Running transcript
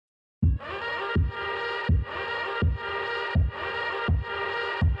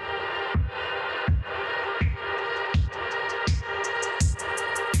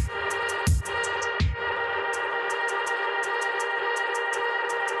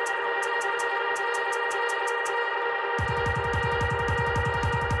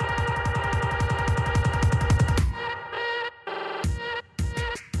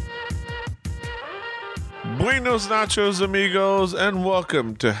Buenos nachos, amigos, and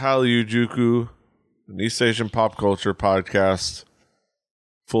welcome to Hallyu-Juku, an East Asian pop culture podcast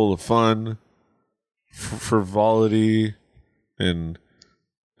full of fun, frivolity, and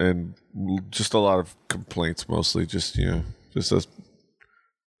just a lot of complaints, mostly just us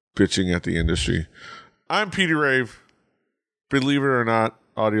bitching at the industry. I'm Petey Rave. Believe it or not,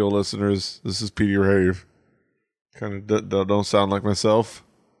 audio listeners, this is Petey Rave. Kind of don't sound like myself,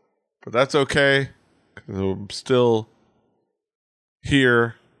 but that's okay. I'm still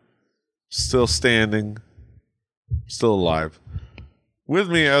here, still standing, still alive. With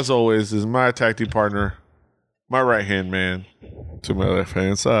me, as always, is my tag team partner, my right-hand man to my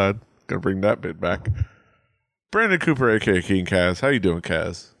left-hand side. Gonna bring that bit back. Brandon Cooper, a.k.a. King Kaz. How you doing,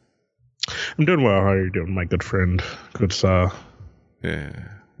 Kaz? I'm doing well. How are you doing, my good friend? Good saw. Yeah,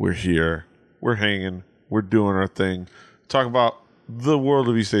 we're here. We're hanging. We're doing our thing. Talk about the world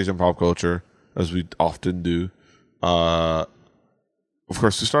of East Asian pop culture, as we often do. Of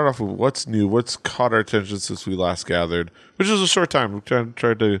course, to start off with what's new, what's caught our attention since we last gathered, which is a short time. We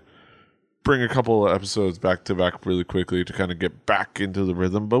tried to bring a couple of episodes back to back really quickly to kind of get back into the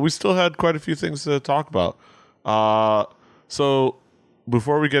rhythm, but we still had quite a few things to talk about. So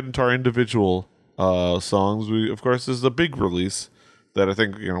before we get into our individual songs, we, of course, this is the big release that I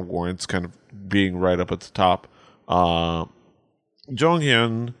think warrants kind of being right up at the top.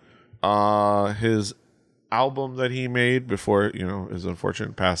 Jonghyun, his album that he made before his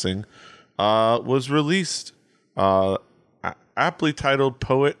unfortunate passing was released, aptly titled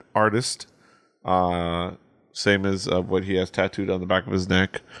Poet Artist, same as what he has tattooed on the back of his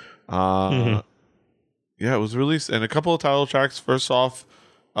neck. Yeah, it was released, and a couple of title tracks. First off,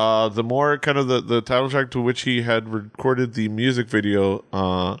 the more kind of the title track to which he had recorded the music video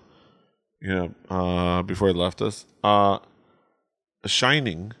before he left us,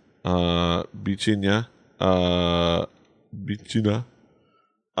 Shining, Bichina, and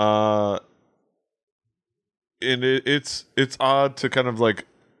it's odd to kind of like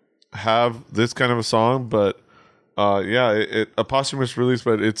have this kind of a song, but a posthumous release,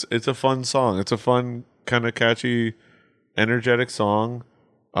 but it's a fun song. It's a fun, kind of catchy, energetic song,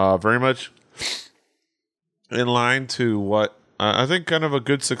 very much in line to what I think kind of a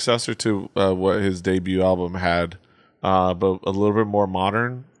good successor to what his debut album had, but a little bit more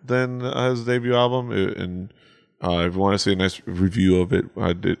modern than his debut album. And if you want to see a nice review of it,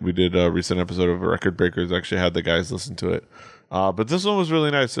 we did a recent episode of Record Breakers. Actually had the guys listen to it, but this one was really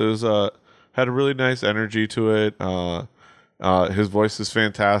nice. It was had a really nice energy to it. His voice is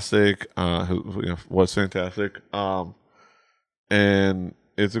fantastic. Was fantastic, and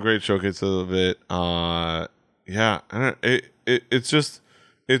it's a great showcase of it.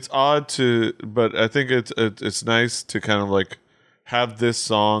 It's odd to, but I think it's nice to kind of like have this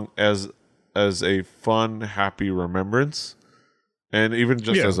song as a fun, happy remembrance, and even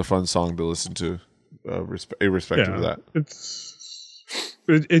just as a fun song to listen to, irrespective of that. It's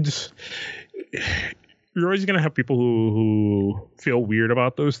you're always gonna have people who feel weird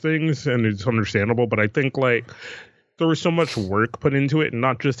about those things, and it's understandable. But I think like there was so much work put into it, and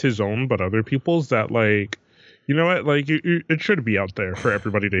not just his own, but other people's, that like, you know what, like it should be out there for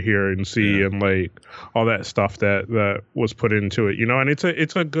everybody to hear and see, and like all that stuff that was put into it, and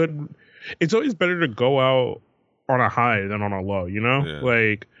it's a good. It's always better to go out on a high than on a low,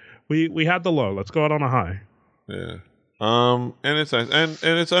 like we had the low, let's go out on a high. And it's nice, and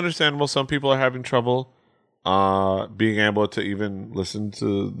it's understandable. Some people are having trouble being able to even listen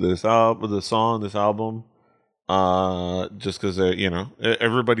to this album, just because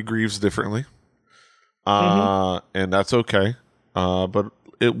everybody grieves differently, and that's okay. But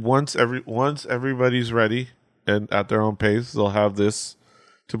once everybody's ready and at their own pace, they'll have this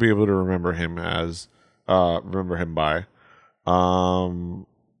to be able to remember him by. And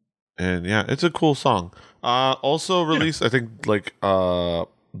yeah, it's a cool song. Also released, I think, like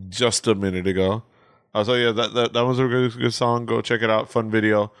just a minute ago. So yeah, that was a good song. Go check it out. Fun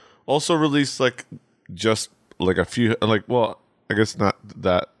video. Also released like just like a few, like, well, I guess not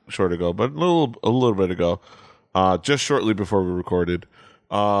that short ago, but a little bit ago. Just shortly before we recorded.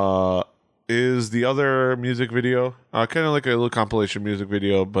 Is the other music video, kind of like a little compilation music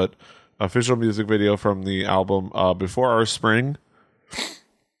video, but official music video from the album Before Our Spring.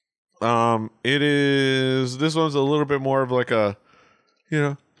 It is, this one's a little bit more of like a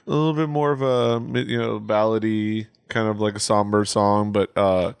ballady, kind of like a somber song,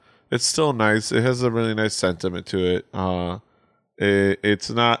 but it's still nice. It has a really nice sentiment to it. It's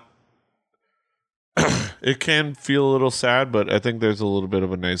not it can feel a little sad, but I think there's a little bit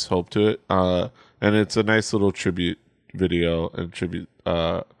of a nice hope to it. And it's a nice little tribute video and tribute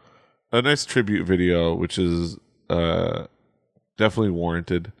a nice tribute video, which is definitely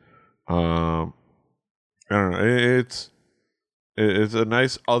warranted. I don't know. It's a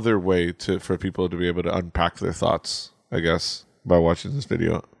nice other way for people to be able to unpack their thoughts, I guess, by watching this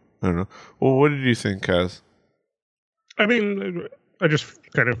video. I don't know. Well, what did you think, Kaz? I mean, I just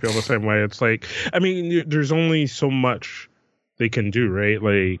kind of feel the same way. It's like, I mean, there's only so much they can do, right?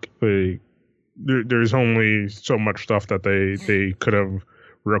 There's only so much stuff that they could have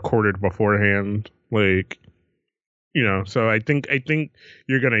recorded beforehand, like, you know. So I think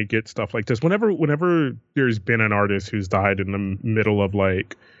you're gonna get stuff like this whenever there's been an artist who's died in the middle of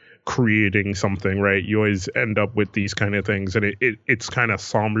like creating something, right? You always end up with these kind of things, and it's kind of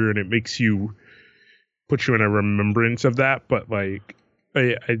somber, and it makes you put you in a remembrance of that. But like,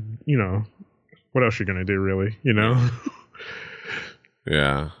 I you know, what else are you gonna do, really? You know?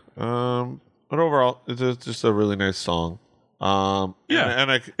 Yeah. But overall, it's just a really nice song.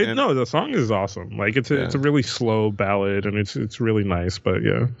 Yeah, no, the song is awesome. Like it's a really slow ballad, and it's really nice. But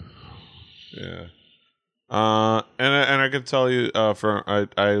yeah. And I can tell you, I've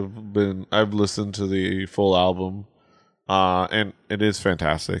listened to the full album, and it is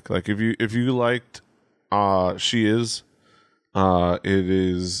fantastic. Like if you liked, She Is,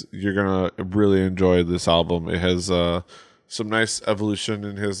 you're gonna really enjoy this album. It has some nice evolution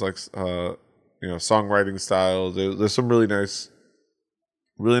in his songwriting style. There's some really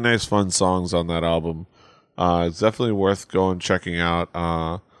nice fun songs on that album. It's definitely worth checking out.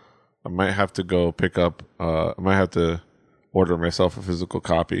 I might have to go pick up. I might have to order myself a physical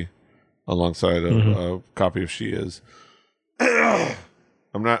copy alongside a copy of She Is.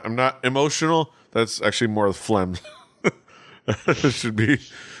 I'm not emotional. That's actually more phlegm. It should be.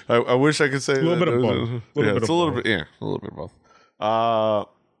 I wish I could say a little bit of both. It's a little bit. Yeah, a little bit of both.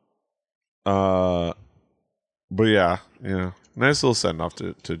 But yeah, nice little send off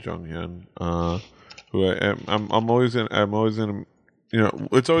to Jonghyun, who I'm always gonna.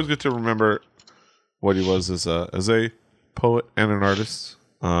 It's always good to remember what he was as a poet and an artist,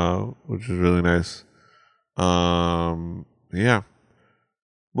 which is really nice. Yeah.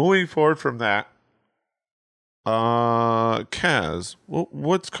 Moving forward from that, Kaz,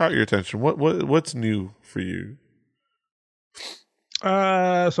 what's caught your attention? What's new for you?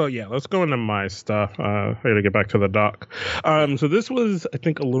 So yeah, let's go into my stuff. I gotta get back to the doc. So this was, I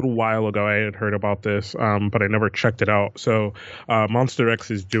think, a little while ago. I had heard about this, but I never checked it out. So, Monster X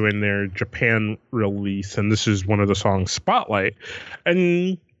is doing their Japan release, and this is one of the songs, Spotlight,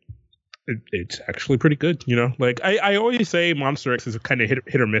 and it's actually pretty good. Like I always say, Monster X is kind of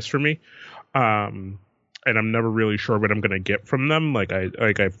hit or miss for me. And I'm never really sure what I'm gonna get from them. Like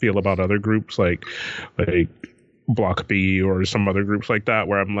I feel about other groups, like Block B or some other groups like that,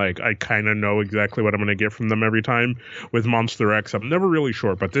 where I'm like, I kind of know exactly what I'm going to get from them every time. With Monster X, I'm never really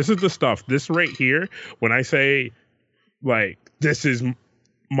sure, but this is the stuff. This right here, when I say, like, this is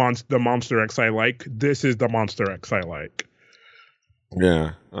the Monster X I like, this is the Monster X I like.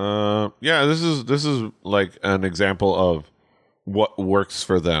 Yeah. This is like an example of what works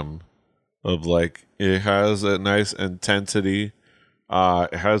for them. Of like, it has a nice intensity.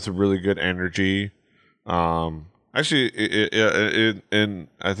 It has a really good energy. Actually, it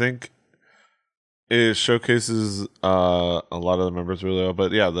I think it showcases a lot of the members really well.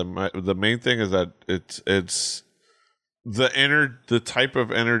 But yeah, the main thing is that it's the type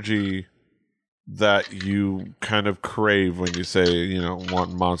of energy that you kind of crave when you say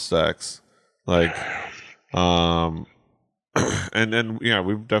want Monsta X, like and then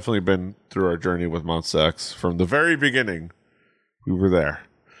we've definitely been through our journey with Monsta X from the very beginning. We were there.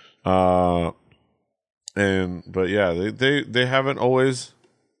 But yeah, they haven't always,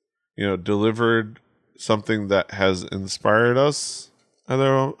 delivered something that has inspired us, either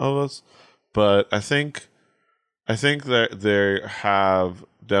of us. But I think that they have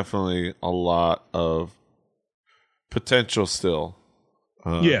definitely a lot of potential still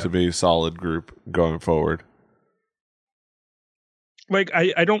to be a solid group going forward. Like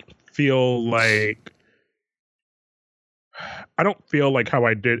I don't feel like how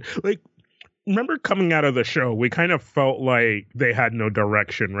I did. Like, remember coming out of the show, we kind of felt like they had no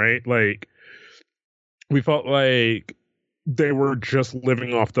direction, right? Like, we felt like they were just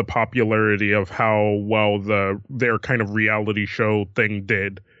living off the popularity of how well their kind of reality show thing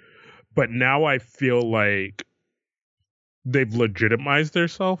did. But now I feel like they've legitimized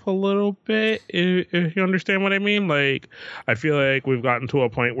themselves a little bit, if you understand what I mean. Like, I feel like we've gotten to a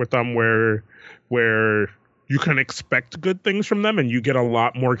point with them where you can expect good things from them and you get a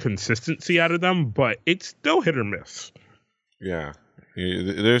lot more consistency out of them, but it's still hit or miss. Yeah.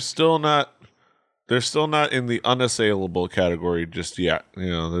 They're still not they're still not in the unassailable category just yet. You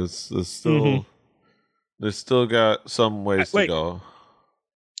know, there's still there's still got some ways to go.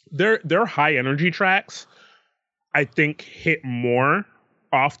 Their high energy tracks, I think, hit more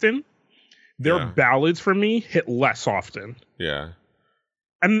often. Their ballads for me hit less often. Yeah,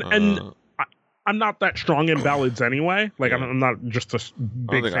 and I'm not that strong in ballads anyway. Like I'm not just a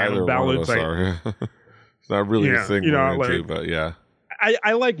big fan of ballads. It's not really a thing we're into, but yeah.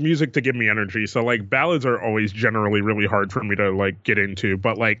 I like music to give me energy, so like ballads are always generally really hard for me to like get into.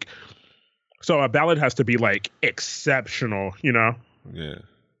 But like, so a ballad has to be like exceptional, you know? Yeah.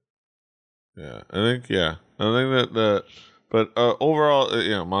 Yeah, I think that but overall,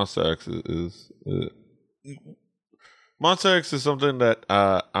 Monsta X is Monsta X is something that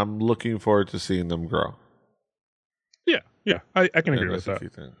I'm looking forward to seeing them grow. Yeah, I can agree with that.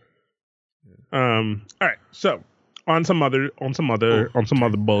 All right, so on some other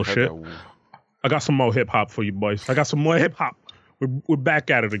bullshit. I got some more hip hop for you boys. I got some more hip hop. We're back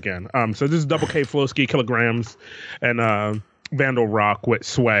at it again. So this is Double K, Flowski, Kilograms, and Vandal Rock with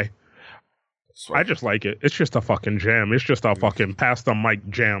Sway. I just like it. It's just a fucking jam. It's just a fucking pass the mic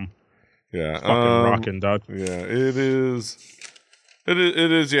jam. Yeah, it's fucking rocking, dog. Yeah, it is. It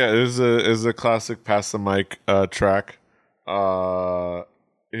is. Yeah, it is a classic pass the mic track.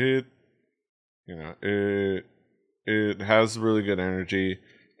 It has really good energy.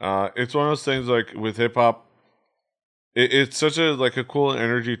 It's one of those things like with hip hop. It's such a cool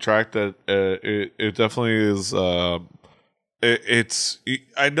energy track that it definitely is.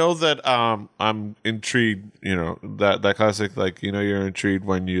 I know that I'm intrigued, that classic, you're intrigued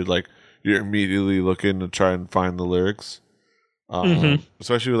when you're immediately looking to try and find the lyrics,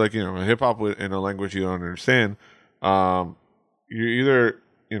 especially with hip hop in a language you don't understand. You either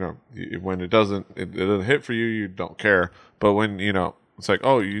when it doesn't hit for you, you don't care, but when it's like,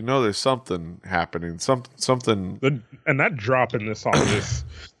 oh, there's something happening, something, and that drop in this song is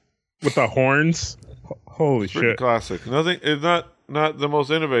with the horns. Holy shit! Classic. Nothing. It's not the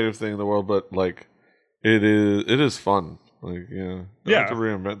most innovative thing in the world, but it is fun. Not to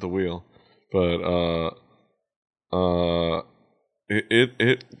reinvent the wheel, but I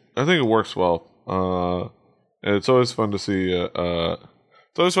think it works well. And it's always fun to see.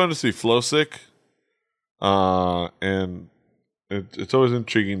 It's always fun to see Flowsick. And it's always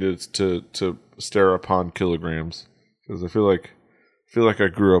intriguing to stare upon Kilograms, because I feel like I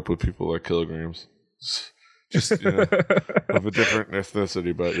grew up with people like Kilograms. Just of a different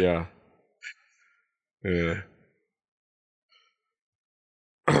ethnicity, but yeah.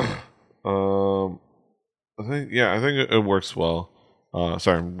 I think it works well.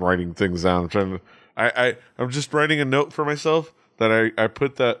 Sorry, I'm writing things down. I'm just writing a note for myself that I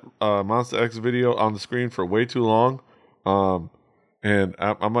put that Monsta X video on the screen for way too long, and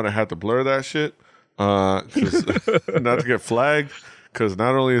I'm gonna have to blur that shit, 'cause not to get flagged. Because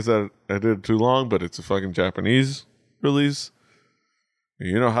not only is that I did it too long, but it's a fucking Japanese release.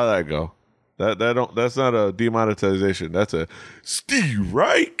 You know how that go. That's not a demonetization. That's a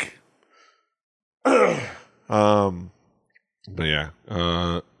strike. But yeah,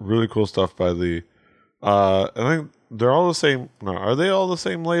 really cool stuff by the. I think they're all the same. No, are they all the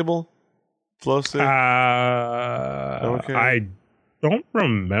same label? Flowstick. Okay. I don't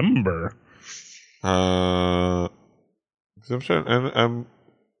remember. I'm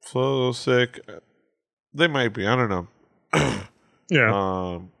Flowsick. They might be. I don't know.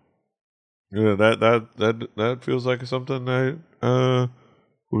 Yeah. That feels like something that would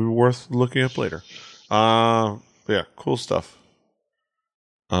be worth looking up later. Yeah, cool stuff.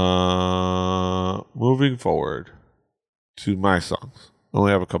 Moving forward to my songs. I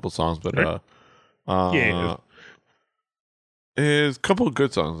only have a couple songs, but is a couple of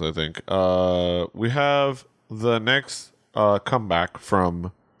good songs, I think. We have the next comeback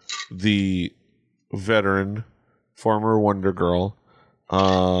from the veteran former Wonder Girl,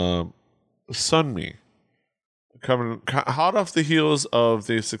 Sunmi, coming hot off the heels of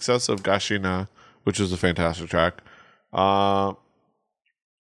the success of Gashina, which was a fantastic track. Coming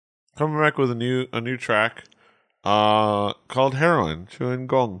back with a new track called Heroine, Chuin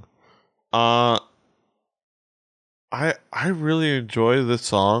Gong. I really enjoy this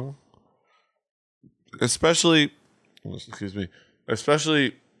song, especially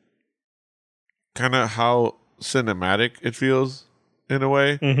kind of how cinematic it feels in a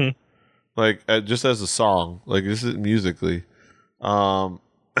way. Just as a song, this is musically,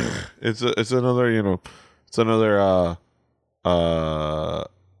 it's another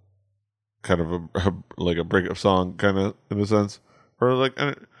kind of a breakup song, kind of, in a sense, or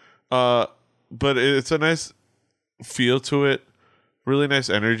but it's a nice feel to it. really nice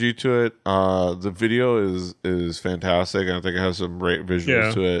energy to it. The video is fantastic. I think it has some great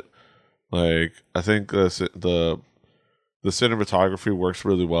visuals to it. Like, I think the cinematography works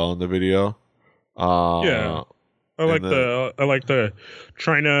really well in the video. I like the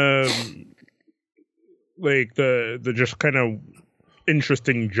trying to like the just kind of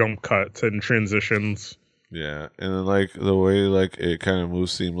interesting jump cuts and transitions. Yeah, and then like the way like it kind of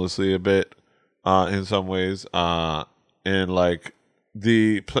moves seamlessly a bit, in some ways, and like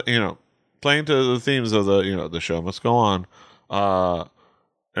playing to the themes of the show must go on, and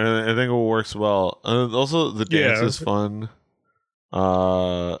I think it works well. And also the dance is fun,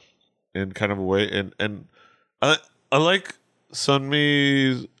 in kind of a way, and I like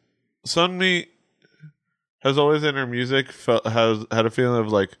Sunmi. Sunmi has always in her music has had a feeling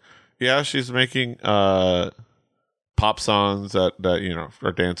of like, yeah, she's making pop songs that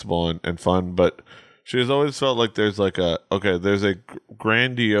are danceable and fun, but she has always felt like there's a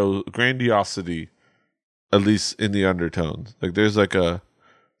grandiosity, at least in the undertones. Like there's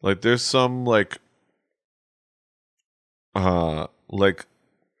there's some like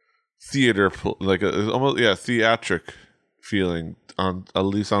theater, like almost theatric feeling on at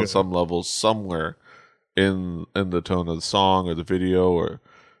least on some levels somewhere in the tone of the song or the video or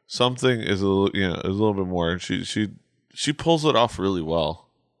something is a little bit more. She pulls it off really well.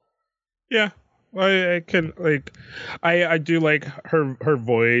 Yeah, I can like I do like her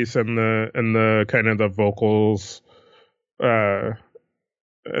voice and the kind of the vocals, and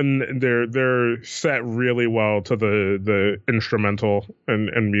they're set really well to the instrumental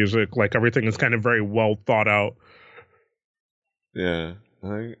and music. Like everything is kind of very well thought out. Yeah,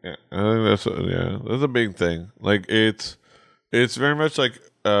 I think that's a big thing. Like it's very much like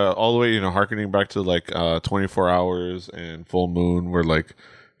all the way harkening back to like 24 Hours and Full Moon, where like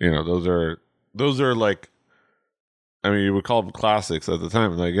those are like, I mean, you would call them classics at the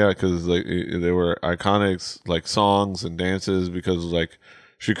time, like because like they were iconic like songs and dances because like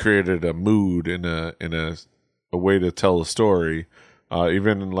she created a mood in a way to tell a story,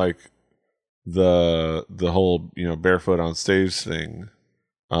 even in like the whole barefoot on stage thing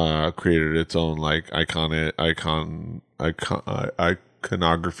created its own like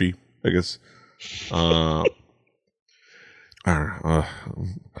iconography, I guess. I don't know.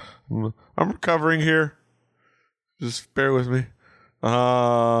 I'm recovering here. Just bear with me.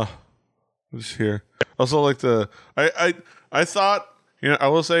 Just here. Also, like I thought, I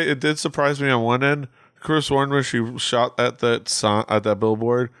will say it did surprise me on one end. Chris Warren, when she shot at that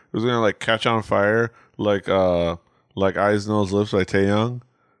billboard, it was gonna like catch on fire, like Eyes, Nose, Lips by Taeyong.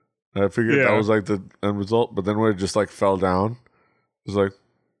 I figured that was like the end result, but then when it just like fell down, it was like,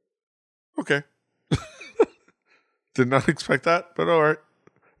 okay. Did not expect that, but all right.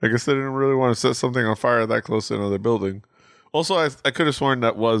 I guess they didn't really want to set something on fire that close to another building. Also, I could have sworn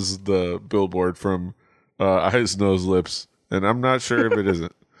that was the billboard from Eyes, Nose, Lips, and I'm not sure if it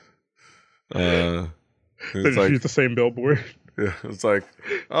isn't. It's like, use the same billboard. Yeah, it's like,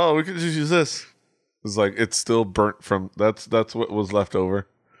 oh, we could just use this. It's like it's still burnt from that's what was left over.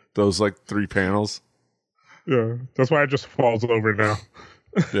 Those like 3 panels. Yeah, that's why it just falls over now.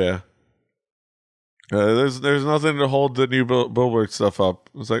 Yeah. There's nothing to hold the new billboard stuff up.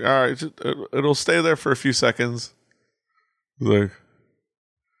 It's like, all right, it'll stay there for a few seconds. Like,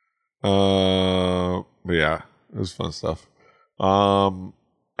 but yeah, it was fun stuff. All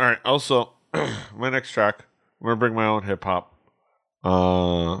right. Also, my next track, I'm gonna bring my own hip hop.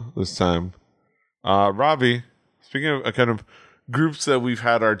 This time, Robbie. Speaking of kind of groups that we've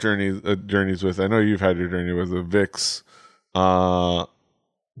had our journeys with, I know you've had your journey with the Vix, but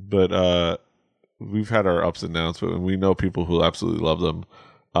we've had our ups and downs, but we know people who absolutely love them,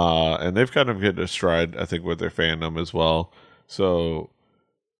 and they've kind of hit a stride, I think, with their fandom as well. So,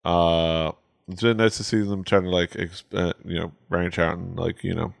 it's been nice to see them trying to like branch out and like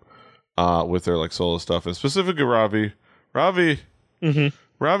with their like solo stuff, and specifically Ravi. Ravi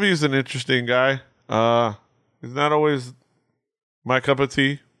is an interesting guy. He's not always my cup of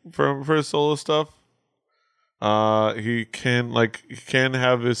tea for his solo stuff. He can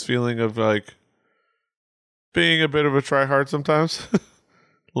have this feeling of like being a bit of a tryhard sometimes.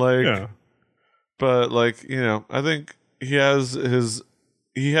 But like, I think he has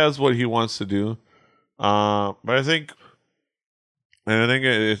what he wants to do. But I think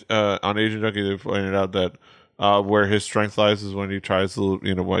on Agent Junkie they pointed out that where his strength lies is when he tries to,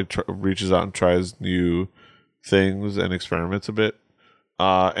 when he reaches out and tries new things and experiments a bit.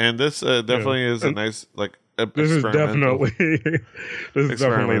 And this definitely is a nice, like, This is experimental.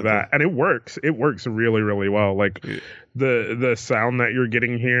 definitely that, and it works. It works really, really well. Like the sound that you're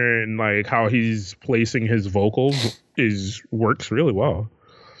getting here, and like how he's placing his vocals works really well.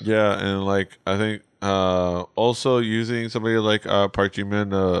 Yeah, and like I think also using somebody like Park Ji-min,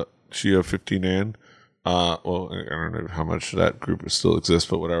 Shia 15An. Well, I don't know how much that group still exists,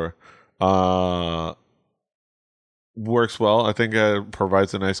 but whatever. Works well. I think it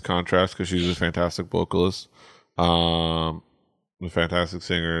provides a nice contrast because she's a fantastic vocalist, a fantastic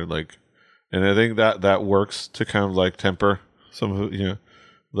singer. Like, and I think that works to kind of like temper some of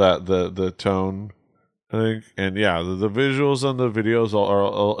that the tone. I think, and yeah, the visuals on the videos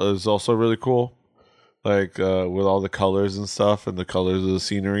is also really cool. Like with all the colors and stuff, and the colors of the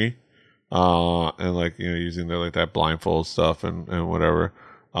scenery, and like using that blindfold stuff and whatever.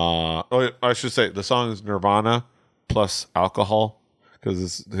 I should say the song is Nirvana plus alcohol, because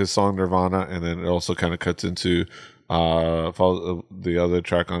it's his song Nirvana, and then it also kind of cuts into the other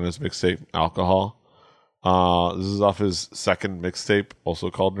track on his mixtape, Alcohol. This is off his second mixtape, also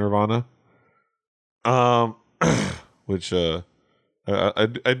called Nirvana. Which I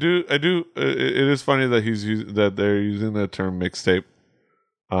do. It is funny that that they're using the term mixtape.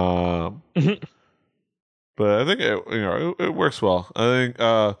 But I think it works well. I think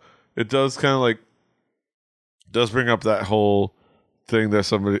it does kind of like does bring up that whole thing that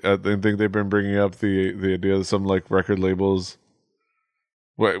somebody I think they've been bringing up the idea that some like record labels,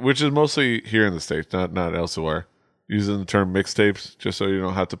 which is mostly here in the States, not elsewhere, using the term mixtapes just so you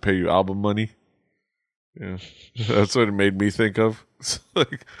don't have to pay you album money. Yeah, that's what it made me think of. It's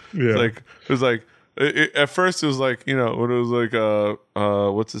like, at first it was like when it was like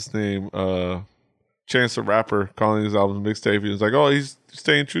what's his name, Chance the Rapper calling his albums mixtape. He was like, oh, he's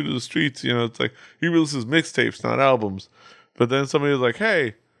staying true to the streets. It's like he releases mixtapes, not albums. But then somebody was like,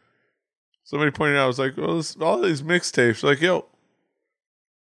 hey, somebody pointed out, I was like, well, all these mixtapes, like, yo,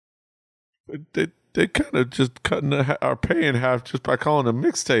 they kind of just cutting our pay in half just by calling them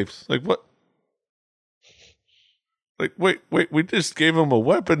mixtapes. Like, what? Like, wait, we just gave him a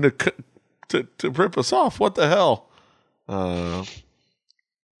weapon to rip us off. What the hell?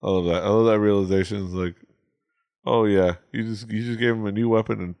 I love that. I love that realization. It's like, oh yeah, you just gave him a new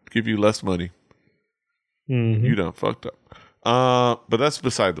weapon and give you less money. Mm-hmm. You done fucked up. But that's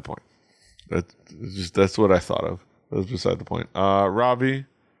beside the point. That's what I thought of. That's beside the point. Robbie,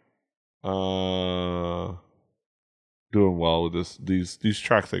 doing well with these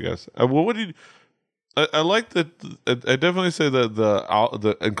tracks, I guess. What did you? I like that. I definitely say that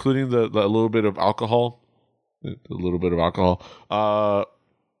the including the little bit of alcohol,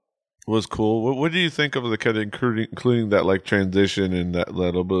 was cool. What do you think of the kind of including that like transition and that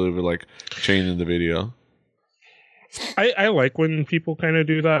little bit of like change in the video? I like when people kind of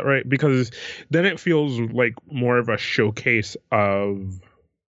do that, right? Because then it feels like more of a showcase of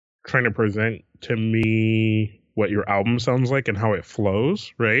trying to present to me what your album sounds like and how it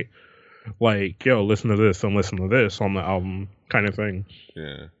flows, right? Like, yo, listen to this and listen to this on the album kind of thing.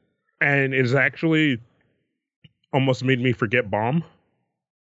 Yeah. And it's actually almost made me forget Bomb.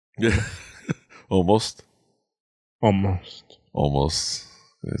 Yeah. Almost.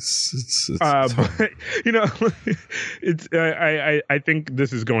 It's but it's I think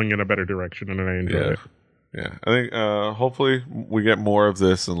this is going in a better direction and I enjoy it. Yeah. I think hopefully we get more of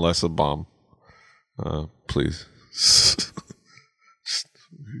this and less of Bomb. Please.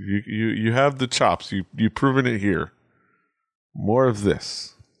 You have the chops. You've proven it here. More of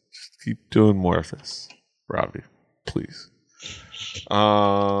this. Just keep doing more of this, Robbie. Please.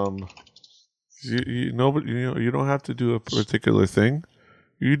 You don't have to do a particular thing.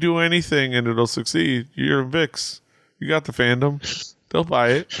 You do anything and it'll succeed. You're VIX. You got the fandom. They'll buy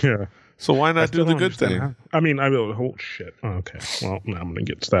it. Yeah. So why not do the good thing? I mean, I will. Oh shit. Oh, okay. Well, now I'm gonna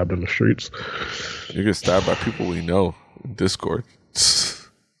get stabbed in the streets. You get stabbed by people we know in Discord.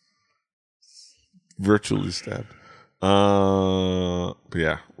 Virtually stabbed. But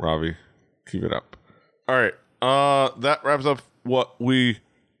yeah, Robbie, keep it up. All right. That wraps up what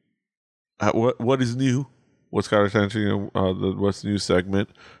is new. What's got our attention? The what's new segment.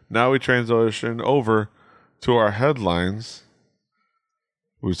 Now we transition over to our headlines.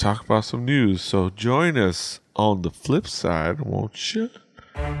 We talk about some news. So join us on the flip side, won't you?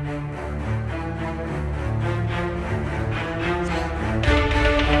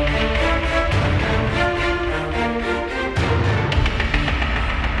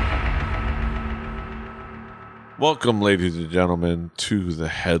 Welcome, ladies and gentlemen, to the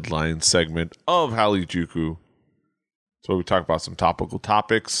headline segment of Halijuku. So we talk about some topical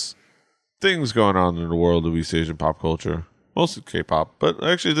topics, things going on in the world of East Asian pop culture, mostly K-pop, but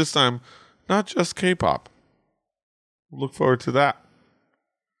actually this time, not just K-pop. look forward to that.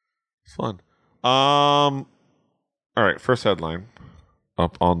 It's fun. All right, first headline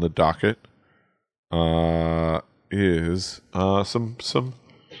up on the docket is some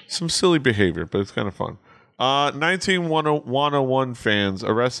silly behavior, but it's kind of fun. 19 101 fans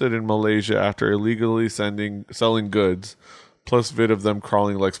arrested in Malaysia after illegally selling goods, plus vid of them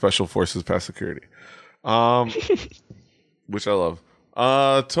crawling like special forces past security. Which I love.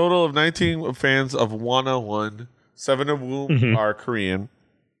 Total of 19 fans of 101, 7 of whom are Korean,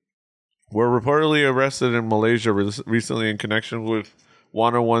 were reportedly arrested in Malaysia recently in connection with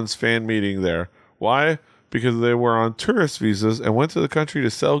 101's fan meeting there. Why? Because they were on tourist visas and went to the country to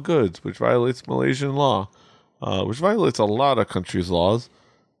sell goods, which violates Malaysian law, which violates a lot of countries' laws.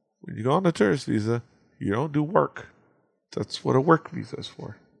 When you go on a tourist visa, you don't do work. That's what a work visa is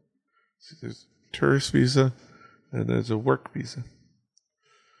for. See, there's a tourist visa and there's a work visa.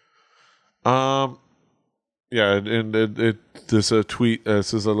 Yeah, and there's a tweet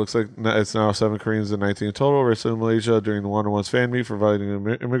says it looks like it's now 7 Koreans and 19 in total arrested in Malaysia during the 101's fan meet for violating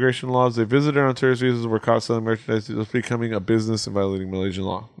immigration laws. They visited on tourist visas, were caught selling merchandise, thus becoming a business and violating Malaysian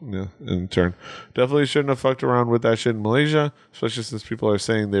law. Yeah, in turn, definitely shouldn't have fucked around with that shit in Malaysia, especially since people are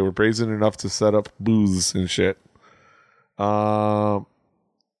saying they were brazen enough to set up booths and shit. Yeah,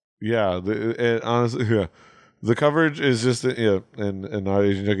 honestly, yeah. The coverage is just, and not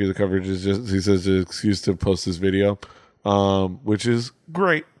Asian Junkie, the coverage is just, he says, an excuse to post this video, which is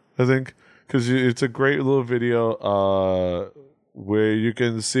great, I think, because it's a great little video where you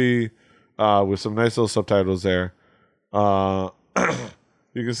can see, with some nice little subtitles there, you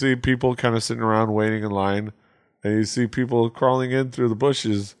can see people kind of sitting around waiting in line, and you see people crawling in through the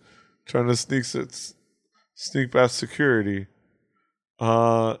bushes, trying to sneak past security.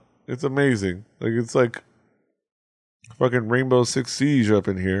 It's amazing. Like, it's like fucking Rainbow Six Siege up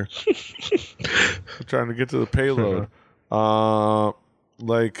in here. Trying to get to the payload.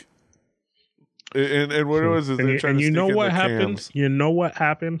 Like, and what it was is they're trying to sneak in what happened? cams. You know what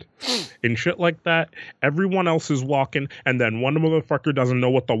happened? In shit like that, everyone else is walking, and then one motherfucker doesn't know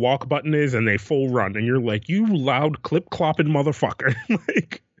what the walk button is, and they full run, and you're like, you loud clip-clopping motherfucker.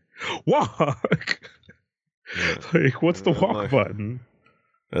 Like, walk. Yeah. Like, what's the walk button?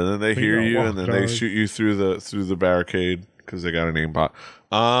 And then they hear you, and then they shoot you through the barricade because they got an aimbot.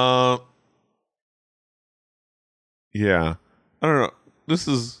 Yeah, I don't know. This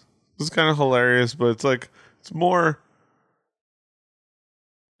is kind of hilarious, but it's like it's more.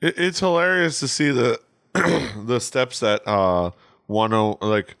 It's hilarious to see the the steps that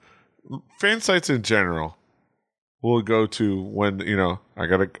like fan sites in general will go to when I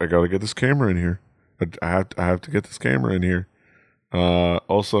gotta get this camera in here. I have to get this camera in here.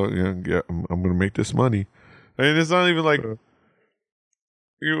 Also, I'm gonna make this money. I mean, it's not even like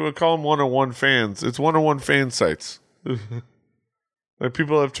you would call them 101 fans. It's 101 fan sites. Like,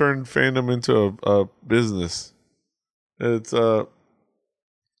 people have turned fandom into a business. It's I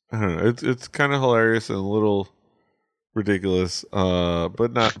don't know. It's kind of hilarious and a little ridiculous.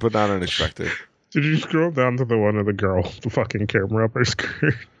 But not unexpected. Did you scroll down to the one of the girl, the fucking camera up her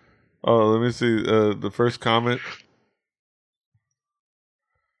skirt? Oh, let me see. The first comment.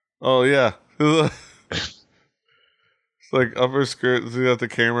 Oh yeah, it's like upper skirt. She got the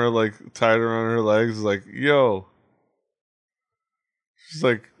camera like tied around her legs. Like, yo, she's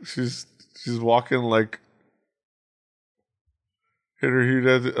like she's walking like hit her heat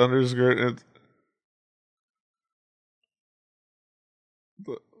at the underskirt. And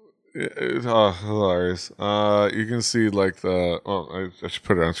it's hilarious. You can see like I should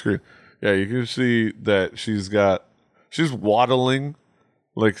put it on screen. Yeah, you can see that she's waddling.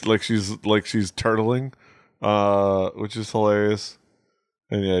 Like she's turtling, which is hilarious.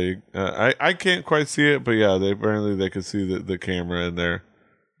 And yeah, I can't quite see it, but yeah, they could see the camera in there.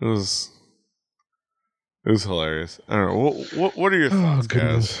 It was hilarious. I don't know. What are your thoughts,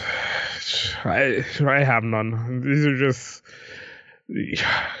 guys? I have none. These are just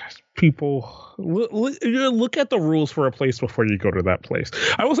people. Look at the rules for a place before you go to that place.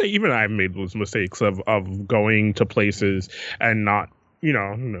 I will say, even I've made those mistakes of going to places and not.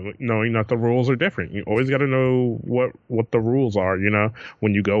 Knowing that the rules are different. You always got to know what the rules are,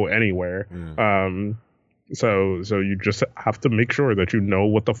 when you go anywhere. So you just have to make sure that you know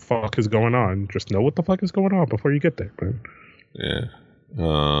what the fuck is going on. Just know what the fuck is going on before you get there, man. Yeah.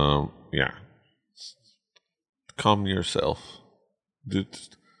 Yeah. Calm yourself.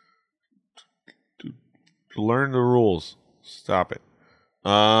 Learn the rules. Stop it.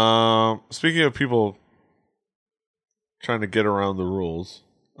 Speaking of people trying to get around the rules.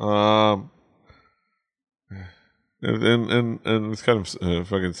 And it's kind of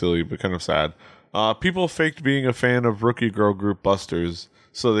fucking silly, but kind of sad. People faked being a fan of rookie girl group Busters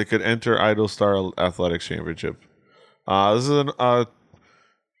so they could enter Idol Star Athletics Championship. This is an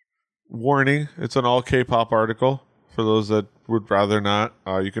warning. It's an all K-pop article for those that would rather not.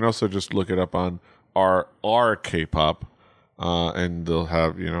 You can also just look it up on our K-pop, and they'll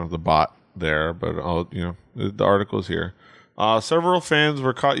have the bot there. But the article's here. Several fans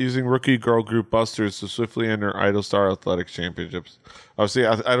were caught using rookie girl group Busters to swiftly enter Idol Star Athletics Championships. Obviously,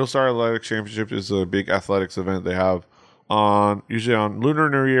 Idol Star Athletics Championship is a big athletics event they have usually on Lunar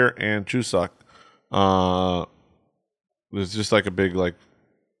New Year and Chuseok. It's just like a big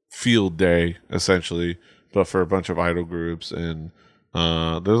field day essentially, but for a bunch of idol groups, and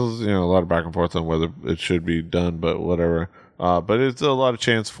there's a lot of back and forth on whether it should be done, but whatever. But it's a lot of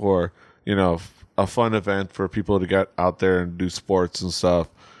chance for a fun event for people to get out there and do sports and stuff,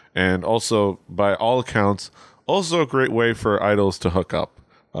 and also by all accounts also a great way for idols to hook up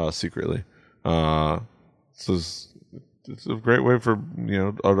secretly. It's a great way for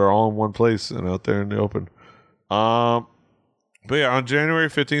they're all in one place and out there in the open. But yeah, on January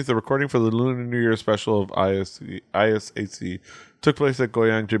 15th, the recording for the Lunar New Year special of ISAC took place at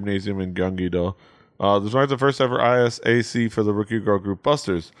Goyang Gymnasium in Gyeonggi-do. This marked the first ever ISAC for the rookie girl group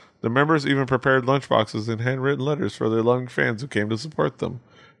Busters. The members even prepared lunchboxes and handwritten letters for their loving fans who came to support them.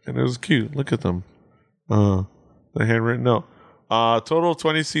 And it was cute. Look at them. The handwritten note. Total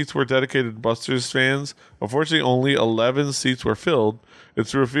 20 seats were dedicated to Busters fans. Unfortunately, only 11 seats were filled.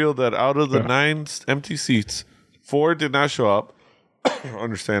 It's revealed that out of the 9 empty seats, 4 did not show up.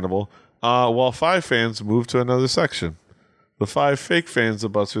 Understandable. While 5 fans moved to another section. The 5 fake fans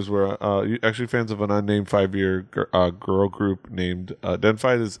of Busters were actually fans of an unnamed 5-year girl group named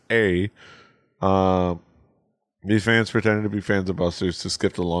identified as A. These fans pretended to be fans of Busters to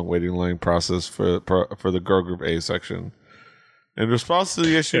skip the long waiting line process for the girl group A section. In response to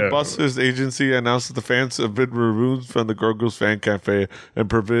the issue, Busters agency announced that the fans have been removed from the girl group's fan cafe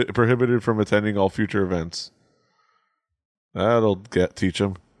and prohibited from attending all future events. That'll teach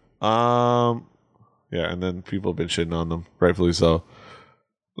them. Yeah, and then people have been shitting on them, rightfully so.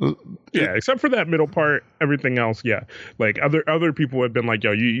 Yeah, except for that middle part, everything else, yeah. Like other people have been like,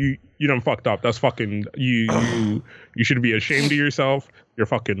 "Yo, you done fucked up. That's fucking you should be ashamed of yourself. You're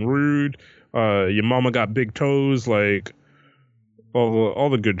fucking rude. Your mama got big toes. Like all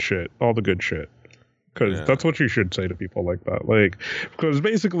the good shit, Because that's what you should say to people like that. Like, because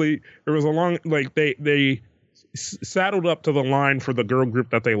basically there was a long they saddled up to the line for the girl group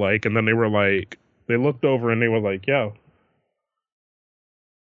that they like, and then they were like. They looked over and they were like, yo,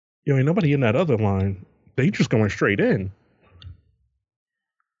 ain't nobody in that other line. They just going straight in.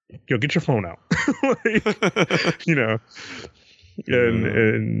 Yo, get your phone out.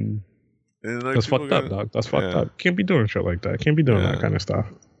 And that's fucked up, dog. That's fucked up. Can't be doing shit like that. Can't be doing that kind of stuff.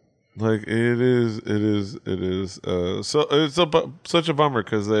 Like, it is. So it's such a bummer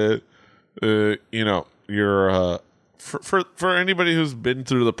because you're, For anybody who's been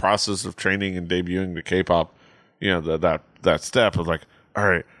through the process of training and debuting the K-pop, that step of like, all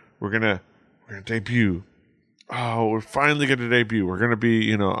right, we're gonna debut. Oh, we're finally gonna debut. We're gonna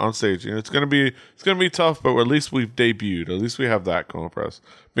be on stage. It's gonna be tough, but at least we've debuted. At least we have that going for us.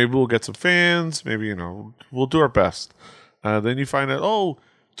 Maybe we'll get some fans. Maybe we'll do our best. Then you find out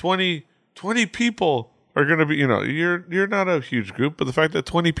 20 people are gonna be. You're not a huge group, but the fact that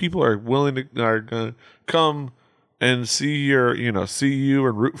 20 people are gonna come and see you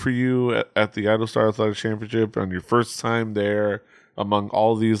and root for you at the Idol Star Athletics Championship on your first time there among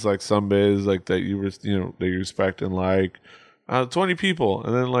all these sunbaes that you that you respect and like, 20 people,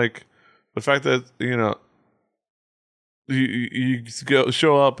 and then the fact that you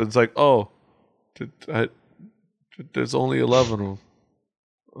show up and it's like, there's only 11 of them.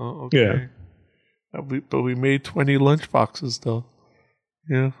 Oh, okay. Yeah, but we made 20 lunchboxes though.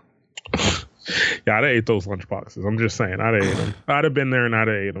 Yeah. Yeah, I'd have ate those lunch boxes. I'm just saying, I'd have ate them. I'd have been there and I'd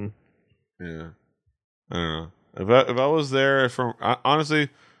have ate them. Yeah, I don't know. If I was there honestly,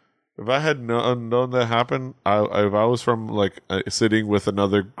 if I had known that happened, if I was from sitting with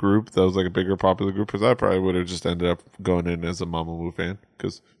another group that was a bigger popular group, because I probably would have just ended up going in as a Mamamoo fan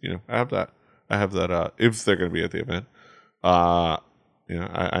because I have that if they're going to be at the event. I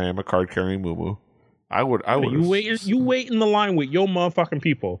am a card carrying Mumu. I would. You wait in the line with your motherfucking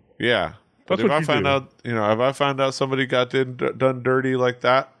people. Yeah. But if I find out somebody got done dirty like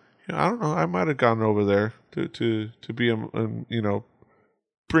that, I don't know. I might have gone over there to be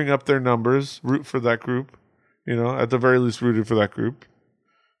bring up their numbers, root for that group. At the very least, rooted for that group,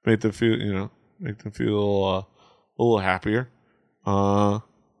 make them feel a little happier. I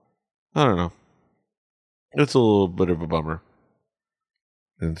don't know. It's a little bit of a bummer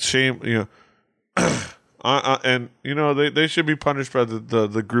and shame. and they should be punished by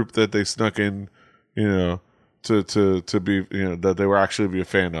the group that they snuck in, to be that they were actually be a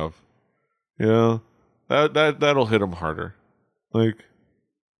fan of, that'll hit them harder, like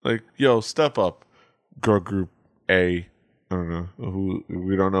yo, step up, girl group A. I don't know who,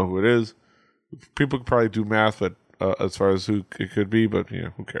 we don't know who it is. People could probably do math, but as far as who it could be, but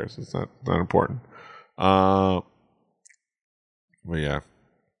who cares? It's not important. But yeah,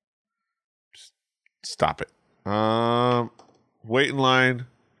 just stop it. Wait in line,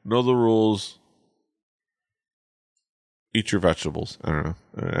 know the rules, eat your vegetables. I don't know.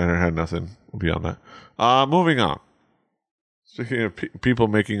 I had nothing beyond that. Moving on. Speaking of people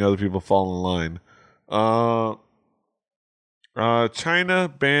making other people fall in line, China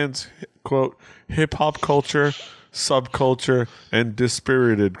bans, quote, hip-hop culture, subculture, and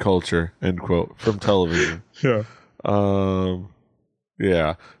dispirited culture, end quote, from television. Yeah.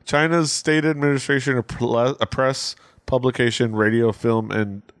 Yeah. China's State Administration of Press, Publication, Radio, Film,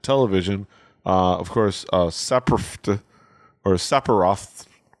 and Television, of course, Saproft, or Saparoth,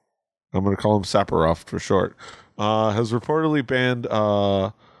 I'm going to call him Saparoth for short, has reportedly banned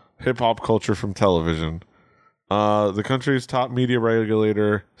hip-hop culture from television. The country's top media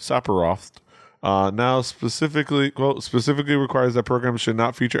regulator, Saparoth, now specifically requires that programs should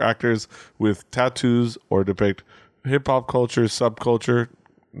not feature actors with tattoos or depict hip-hop culture, subculture,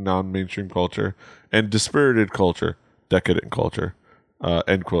 non-mainstream culture, and dispirited culture, decadent culture,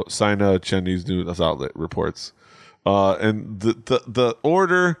 end quote. Sina Chinese news outlet reports. And the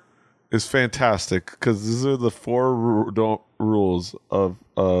order is fantastic because these are the four rules of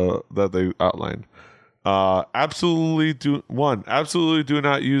that they outlined. Absolutely do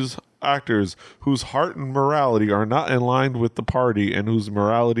not use actors whose heart and morality are not in line with the party and whose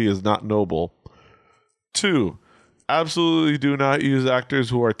morality is not noble. 2, absolutely do not use actors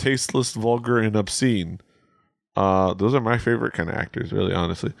who are tasteless, vulgar, and obscene. Those are my favorite kind of actors, really,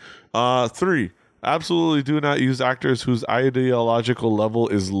 honestly. 3, absolutely do not use actors whose ideological level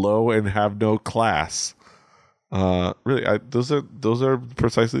is low and have no class. Really, those are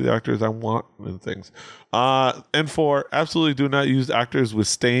precisely the actors I want in things. And 4, absolutely do not use actors with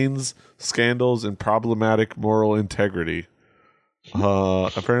stains, scandals, and problematic moral integrity.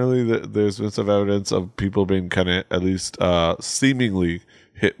 Apparently, there's been some evidence of people being kind of at least seemingly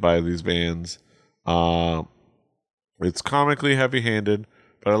hit by these bans. It's comically heavy-handed,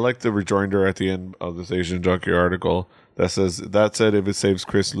 but I like the rejoinder at the end of this Asian Junkie article that says, that said, if it saves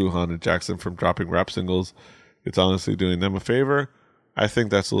Chris, Luhan, and Jackson from dropping rap singles, it's honestly doing them a favor. I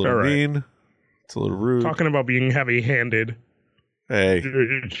think that's a little mean. It's a little rude. Talking about being heavy-handed. Hey.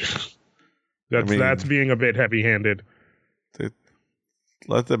 That's being a bit heavy-handed.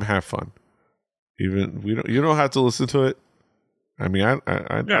 Let them have fun. Even you don't have to listen to it. I mean, I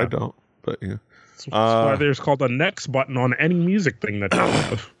don't, but yeah. That's why there's called a next button on any music thing that you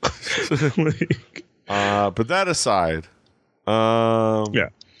have. But that aside, yeah.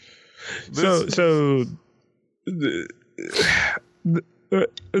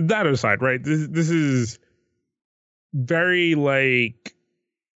 That aside, right? This is very like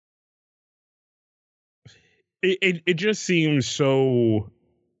it just seems so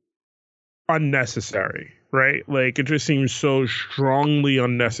unnecessary, right? Like it just seems so strongly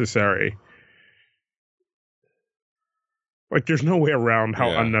unnecessary. Like there's no way around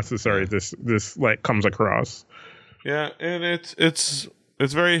how unnecessary this like comes across. Yeah, and it's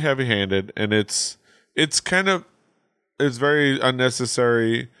very heavy-handed, and it's very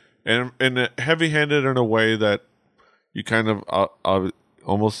unnecessary and heavy-handed in a way that you kind of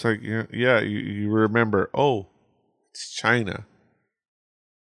almost like you remember, oh, it's China.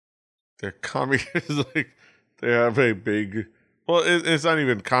 They're communists. Like they have a big. Well, it's not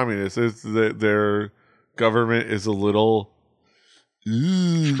even communist. It's their government is a little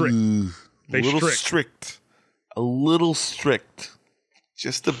strict. A little strict,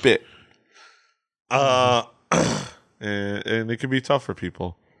 just a bit. And it can be tough for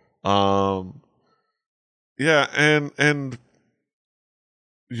people. Yeah, and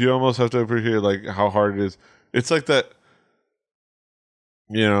you almost have to appreciate like how hard it is. It's like that,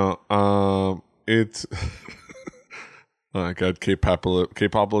 it's oh my god,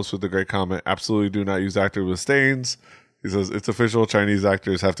 K-Populous with the great comment. Absolutely do not use actors with stains. He says it's official, Chinese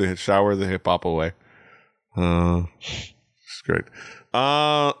actors have to shower the hip hop away. It's great.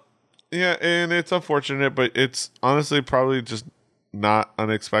 Yeah, and it's unfortunate, but it's honestly probably just not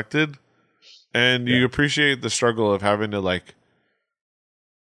unexpected. And you appreciate the struggle of having to like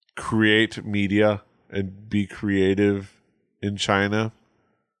create media and be creative in China,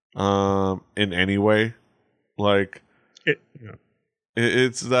 in any way. Like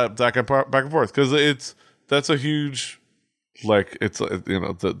it's that back and forth because that's a huge, like, it's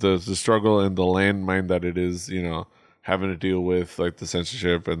the struggle and the landmine that it is, having to deal with like the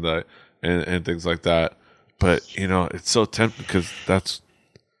censorship and and things like that. But it's so tempting because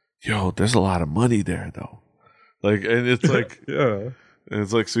there's a lot of money there though. Like, and it's like, Yeah. and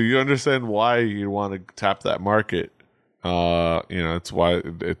it's like, so you understand why you want to tap that market. It's why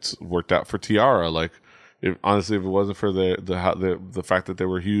it's worked out for Tiara. Like, honestly, if it wasn't for the fact that they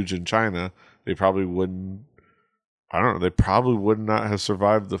were huge in China, they probably wouldn't. I don't know. They probably would not have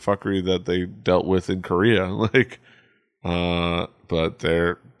survived the fuckery that they dealt with in Korea. Like, but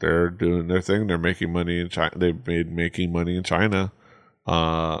they're doing their thing. They're making money in China. They've made making money in China.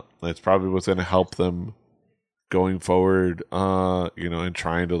 It's probably what's going to help them going forward, and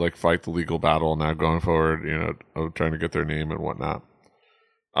trying to like fight the legal battle now going forward, of trying to get their name and whatnot.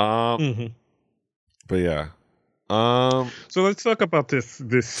 But yeah. So let's talk about this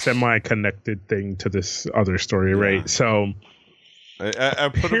semi-connected thing to this other story, right? So I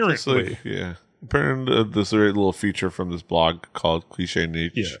put up this, like, apparently this little feature from this blog called Cliche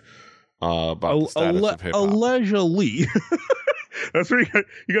Niche, about the status of hip hop. Allegedly. That's where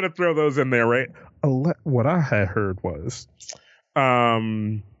you got to throw those in there, right? What I had heard was,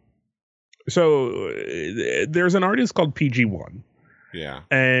 so there's an artist called PG1. Yeah.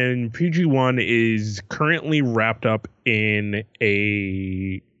 And PG1 is currently wrapped up in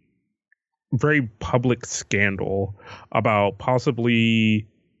a very public scandal about possibly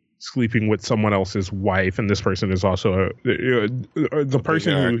sleeping with someone else's wife, and this person is also the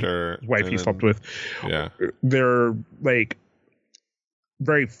person whose wife he slept with. Yeah. They're like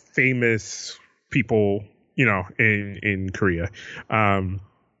very famous people, in Korea.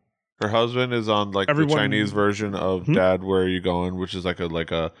 Her husband is on like the Chinese version of Dad, Where Are You Going, which is like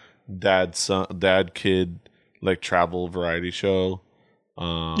a dad kid like travel variety show.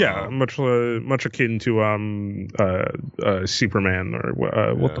 Much akin to Superman, or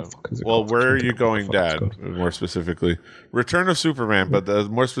what the fuck is it? Well, Where Are You Going, Dad? More specifically, Return of Superman, but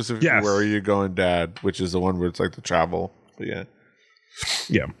more specifically, Where Are You Going, Dad? Which is the one where it's like the travel. But yeah.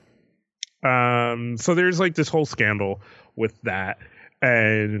 So there's like this whole scandal with that.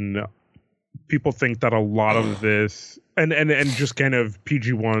 And people think that a lot of this and just kind of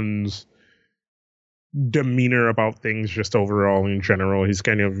PG1's demeanor about things just overall in general, he's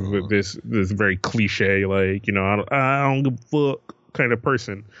kind of this very cliche, like, I don't give a fuck kind of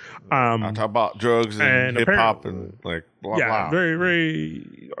person. I talk about drugs and hip hop and like blah blah. Very,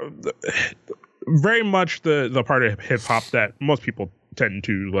 very, very much the part of hip hop that most people tend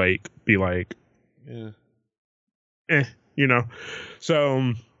to like be like,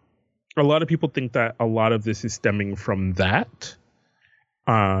 So a lot of people think that a lot of this is stemming from that,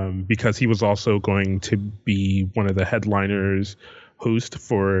 because he was also going to be one of the headliners host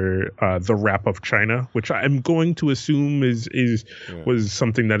for the Rap of China, which I'm going to assume was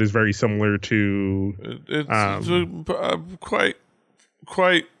something that is very similar to it's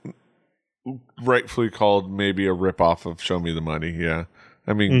quite rightfully called maybe a ripoff of Show Me the Money. Yeah,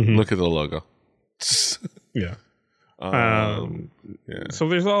 I mean, look at the logo. Yeah. So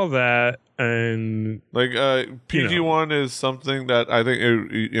there's all that, and like PG1 is something that I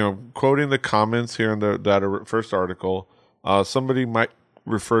think, quoting the comments here in that first article, somebody might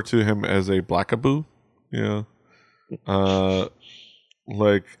refer to him as a blackaboo.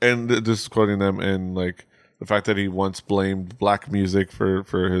 Like, and this is quoting them, and like the fact that he once blamed black music for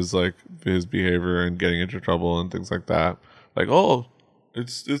his behavior and getting into trouble and things like that. Like, oh,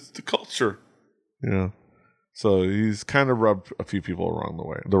 it's the culture. So he's kind of rubbed a few people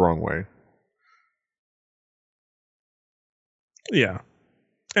the wrong way. Yeah.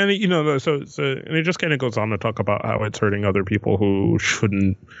 And so and it just kind of goes on to talk about how it's hurting other people who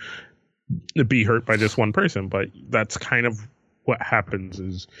shouldn't be hurt by just one person, but that's kind of what happens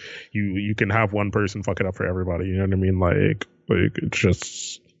is you can have one person fuck it up for everybody, you know what I mean? Like it's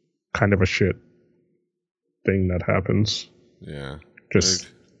just kind of a shit thing that happens. Yeah. Just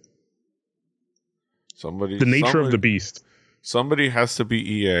the nature of the beast. Somebody has to be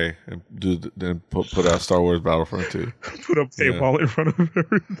EA and put out Star Wars Battlefront 2. Put up paywall in front of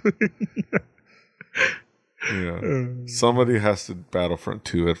everything. Somebody has to Battlefront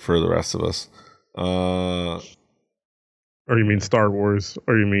 2 it for the rest of us. Or you mean Star Wars?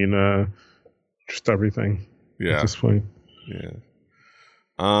 Or you mean just everything? Yeah. At this point. Yeah.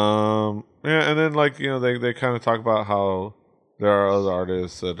 And then they kind of talk about how there are other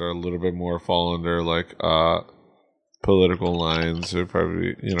artists that are a little bit more fall under like political lines, or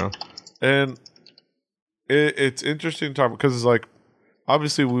probably and it's interesting to talk because it's like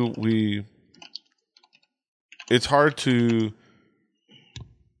obviously we it's hard to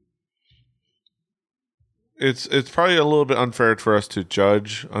it's probably a little bit unfair for us to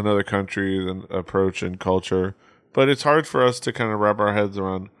judge another country's approach and culture, but it's hard for us to kind of wrap our heads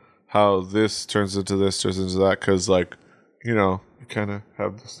around how this turns into that, because like, you know, you kind of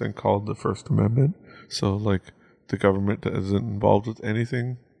have this thing called the First Amendment, so like the government isn't involved with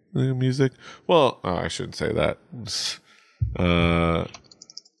anything in music. Well, I shouldn't say that. That's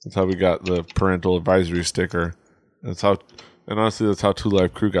how we got the parental advisory sticker. And honestly, that's how Two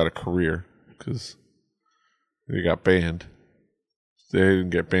Live Crew got a career, because they got banned. If they didn't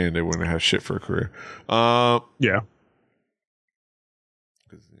get banned, they wouldn't have shit for a career. Yeah.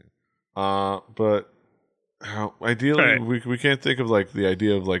 But ideally, we can't think of like the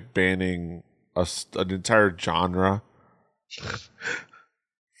idea of like banning an entire genre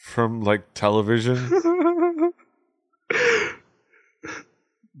from like television.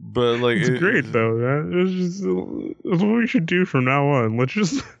 But like, it's great though. That's what we should do from now on. Let's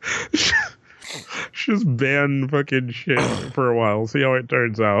just ban fucking shit for a while. See how it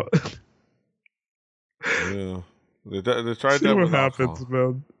turns out. Yeah, they tried see that. What happens,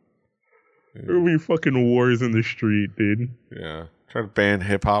 man? Yeah. There'll be fucking wars in the street, dude. Yeah, try to ban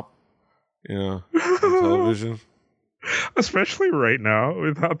hip hop. You know, on television. Especially right now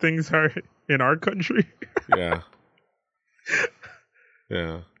with how things are in our country. Yeah.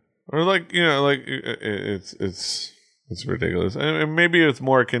 Yeah. Or like, you know, like it's ridiculous, and maybe it's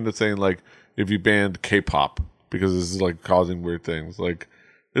more akin to saying like if you banned K-pop because this is like causing weird things, like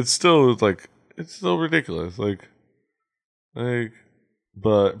it's still ridiculous, like,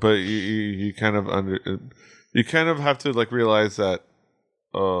 but you kind of have to like realize that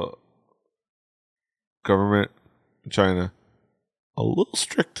government in China a little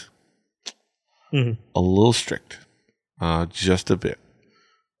strict, just a bit.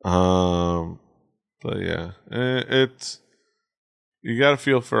 But yeah, it's, you got to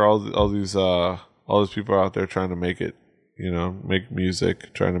feel for all these people out there trying to make it, you know, make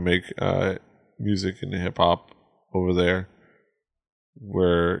music, trying to make music and hip hop over there,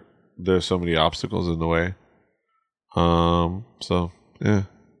 where there's so many obstacles in the way. So yeah,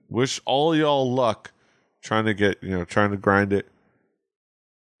 wish all y'all luck trying to grind it,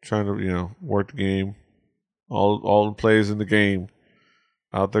 trying to, you know, work the game, all the players in the game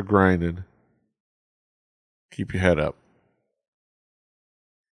out there grinding. Keep your head up.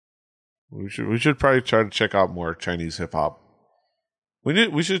 We should probably try to check out more Chinese hip hop.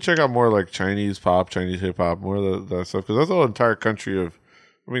 We should check out more like Chinese pop, Chinese hip hop, more of that stuff, because that's a whole entire country of.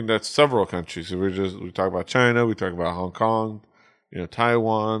 I mean, that's several countries. So we talk about China, we talk about Hong Kong, you know,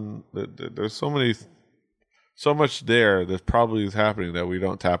 Taiwan. There's so much there that probably is happening that we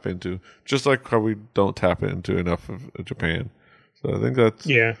don't tap into. Just like how we don't tap into enough of Japan. So I think that's,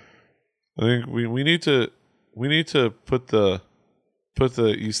 yeah. I think we need to put the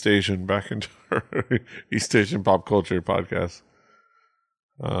East Asian back into our East Asian pop culture podcast.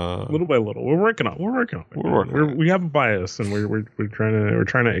 Little by little, we're working on it. We have a bias, and we're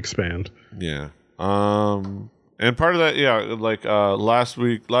trying to expand. Yeah. And part of that, yeah, like last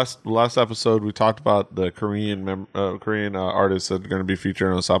episode, we talked about the Korean artists that are going to be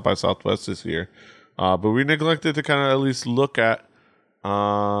featured on South by Southwest this year. But we neglected to kind of at least look at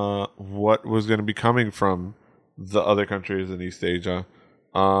what was going to be coming from the other countries in East Asia,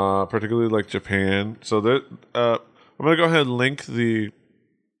 particularly like Japan. So that I'm going to go ahead and link the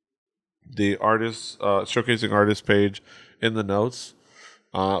artists showcasing artists page in the notes.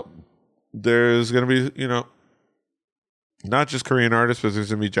 There's going to be, you know, not just Korean artists, but there's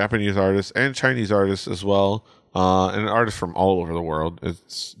going to be Japanese artists and Chinese artists as well, and artists from all over the world.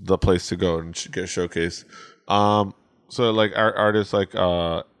 It's the place to go and get showcased. So like artists like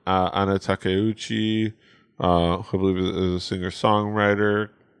Anna Takeuchi, who I believe is a singer-songwriter,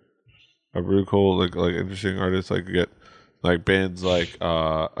 a really cool, like interesting artist. Like get like bands like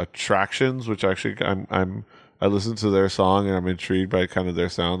Attractions, which actually I listened to their song and I'm intrigued by kind of their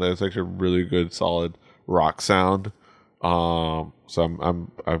sound. It's actually a really good, solid rock sound. So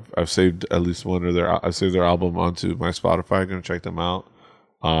I've saved at least one of I've saved their album onto my Spotify. I'm gonna check them out.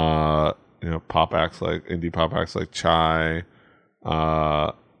 You know, indie pop acts like Chai, who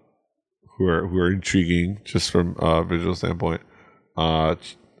are intriguing just from a visual standpoint.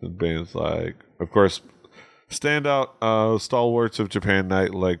 Bands like, of course, standout stalwarts of Japan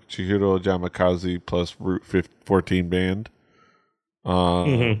Night like Chihiro Yamakaze plus Route 14 Band,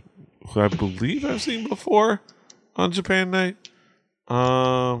 who I believe I've seen before on Japan Night.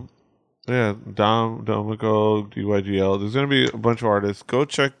 Yeah, Domiko, DYGL. There's gonna be a bunch of artists. Go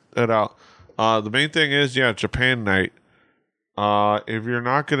check that out. The main thing is, yeah, Japan Night. If you're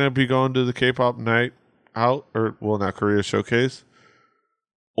not gonna be going to the K-pop night out, or well, not Korea Showcase,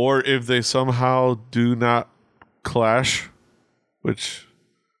 or if they somehow do not Clash, which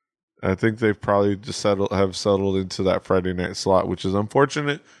I think they've probably just settled into that Friday night slot, which is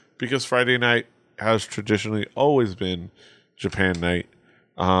unfortunate because Friday night has traditionally always been Japan night.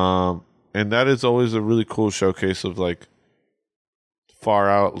 And that is always a really cool showcase of like far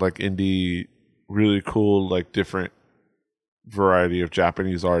out, like indie, really cool, like different variety of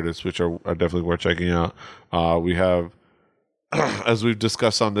Japanese artists, which are definitely worth checking out. We have, as we've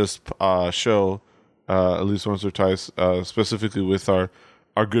discussed on this show, at least once or twice, specifically with our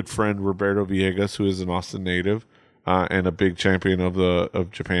good friend Roberto Villegas, who is an Austin native and a big champion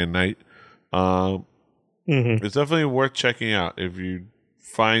of Japan Night. It's definitely worth checking out if you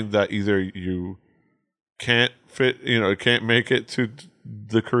find that either you can't make it to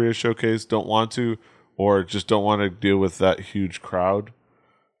the Korea showcase, don't want to, or just don't want to deal with that huge crowd,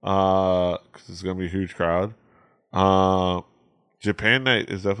 because it's going to be a huge crowd. Japan Night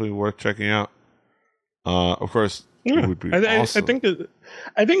is definitely worth checking out. Of course, it would be awesome.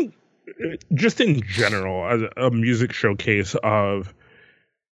 I think just in general, as a music showcase of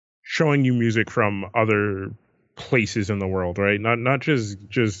showing you music from other places in the world, right? Not just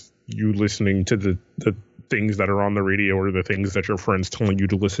you listening to the things that are on the radio or the things that your friends telling you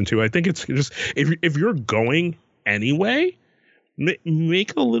to listen to. I think it's just if you're going anyway,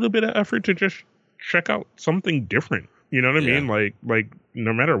 make a little bit of effort to just check out something different. You know what I mean? Like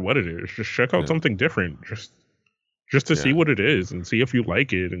no matter what it is, just check out something different. Just to see what it is and see if you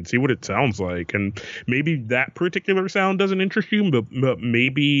like it and see what it sounds like. And maybe that particular sound doesn't interest you, but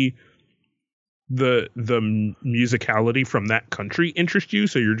maybe the musicality from that country interests you.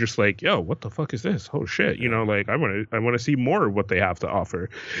 So you're just like, yo, what the fuck is this? Oh shit. You know, like I want to see more of what they have to offer.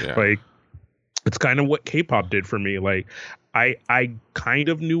 Yeah. Like it's kind of what K-pop did for me. Like I kind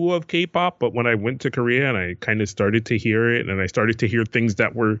of knew of K-pop, but when I went to Korea and I kind of started to hear it and I started to hear things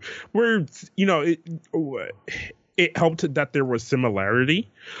that were, you know, it helped that there was similarity,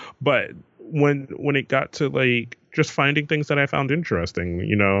 but when it got to like just finding things that I found interesting,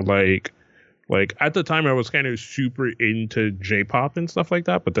 you know, like at the time I was kind of super into J-pop and stuff like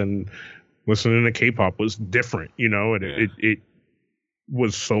that, but then listening to K-pop was different, you know, and it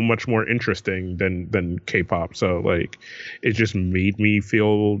was so much more interesting than K-pop. So like it just made me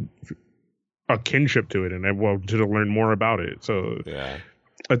feel a kinship to it, and I wanted to learn more about it. So yeah.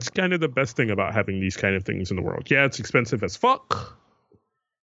 It's kind of the best thing about having these kind of things in the world. Yeah, it's expensive as fuck.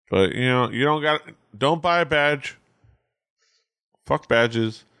 But, you know, don't buy a badge. Fuck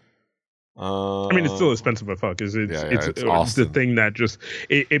badges. I mean, it's still expensive as fuck. It's awesome. The thing that just,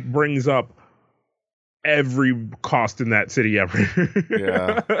 it brings up every cost in that city ever.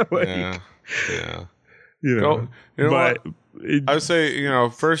 Yeah. Yeah. You know, but I would say, you know,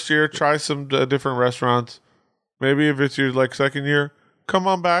 first year, try some different restaurants. Maybe if it's your like second year, come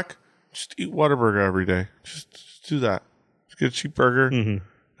on back. Just eat Whataburger every day. Just do that. Just get a cheap burger and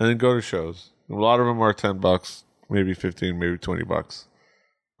then go to shows. A lot of them are $10, maybe 15, maybe $20.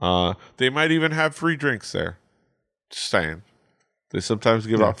 They might even have free drinks there. Just saying. They sometimes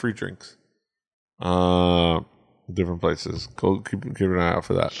give out free drinks. Different places. Go keep an eye out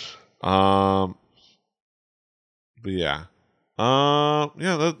for that. But yeah.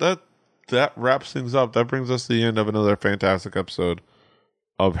 That wraps things up. That brings us to the end of another fantastic episode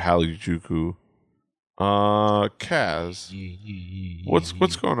of Hallyu-Juku. Kaz,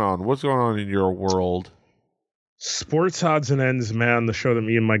 what's going on? What's going on in your world? Sports Odds and Ends, man, the show that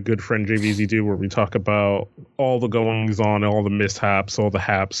me and my good friend JVZ do, where we talk about all the goings on, all the mishaps, all the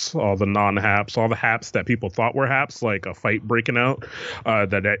haps, all the non-haps, all the haps that people thought were haps, like a fight breaking out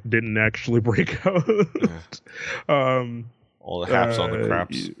that didn't actually break out. All the haps on the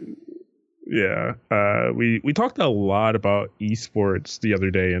craps. Yeah, we talked a lot about esports the other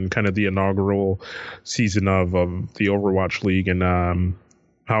day and kind of the inaugural season of the Overwatch League and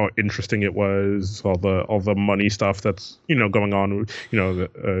how interesting it was, all the money stuff that's going on,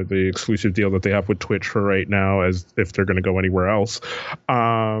 the exclusive deal that they have with Twitch for right now, as if they're going to go anywhere else.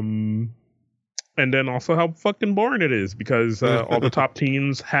 And then also how fucking boring it is because all the top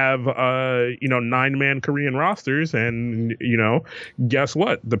teams have 9-man Korean rosters, and guess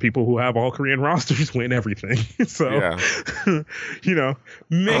what? The people who have all Korean rosters win everything. So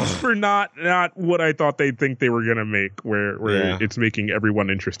makes for not what I thought they'd think they were gonna make, where it's making everyone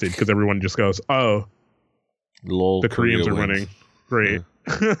interested because everyone just goes, oh, lol, the Koreans are winning, great.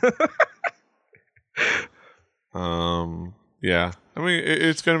 Yeah. I mean,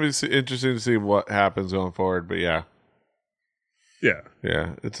 it's going to be interesting to see what happens going forward, but yeah.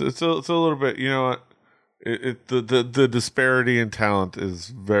 It's a little bit, you know what? The disparity in talent is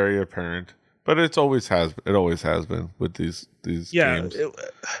very apparent, but it always has been with these games,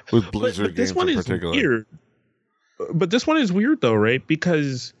 with Blizzard games in particular. Weird but this one is weird though, right?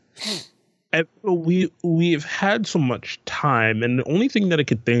 Because we've had so much time, and the only thing that I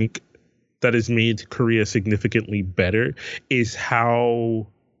could think that has made Korea significantly better is how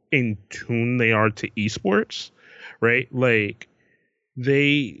in tune they are to esports, right? Like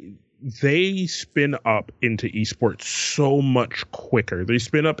they spin up into esports so much quicker. They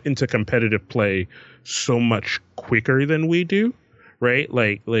spin up into competitive play so much quicker than we do, right?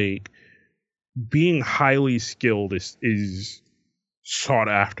 Like being highly skilled is sought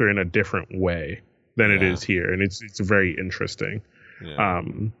after in a different way than it is here, and it's very interesting. Yeah.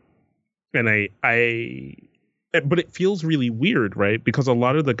 And but it feels really weird, right? Because a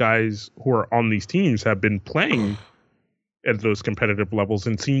lot of the guys who are on these teams have been playing at those competitive levels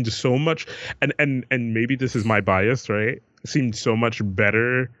and seemed so much, and maybe this is my bias, right? Seemed so much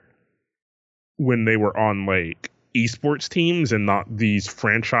better when they were on like esports teams and not these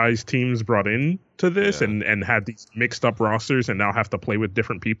franchise teams brought in to this and had these mixed up rosters and now have to play with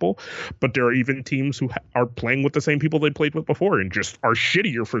different people. But there are even teams who are playing with the same people they played with before and just are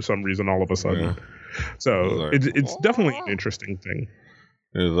shittier for some reason all of a sudden. Yeah. So it's definitely an interesting thing.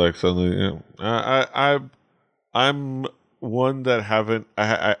 It's like something, I'm one that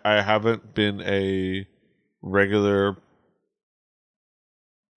I haven't been a regular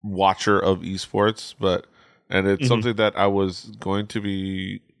watcher of esports, and it's something that I was going to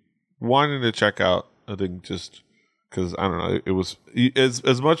be wanting to check out. I think just because I don't know, it was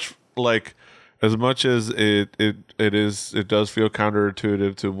as much as it does feel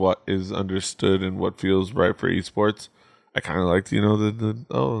counterintuitive to what is understood and what feels right for esports. I kind of liked, we're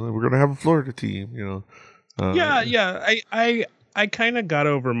gonna have a Florida team, I kind of got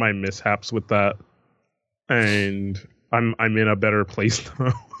over my mishaps with that, and I'm in a better place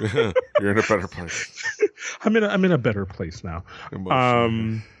now. You're in a better place. I'm in a better place now.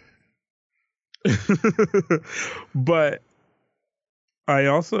 But I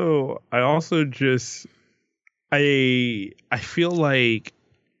also just I feel like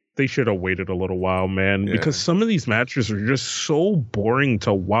they should have waited a little while, man, because some of these matches are just so boring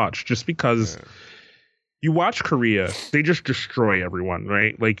to watch just because you watch Korea, they just destroy everyone,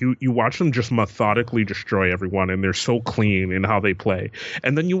 right? Like you watch them just methodically destroy everyone, and they're so clean in how they play.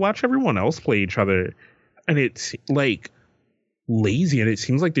 And then you watch everyone else play each other, and it's like lazy, and it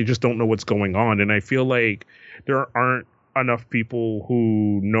seems like they just don't know what's going on. And I feel like there aren't enough people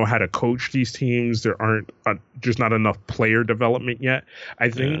who know how to coach these teams. There aren't just not enough player development yet.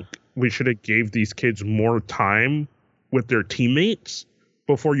 I think we should have gave these kids more time with their teammates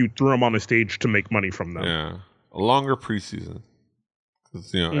before you threw them on a stage to make money from them. Yeah, a longer preseason.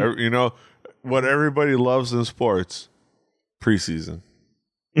 What everybody loves in sports, preseason.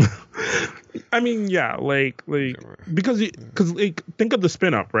 I mean, because think of the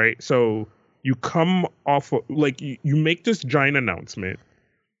spin up, right? So you come off of, you make this giant announcement.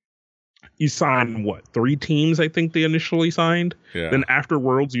 You sign 3 teams? I think they initially signed. Yeah. Then after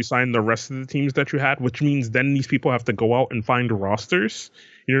Worlds, you sign the rest of the teams that you had, which means then these people have to go out and find rosters.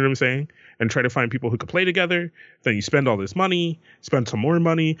 You know what I'm saying? And try to find people who could play together. Then you spend all this money, spend some more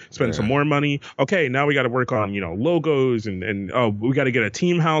money, some more money. Okay, now we got to work on logos and we got to get a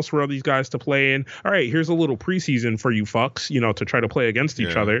team house for all these guys to play in. All right, here's a little preseason for you fucks, to try to play against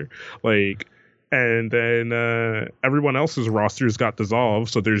each other. And then everyone else's rosters got dissolved,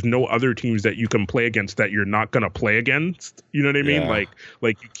 so there's no other teams that you can play against that you're not gonna play against. You know what I mean? Like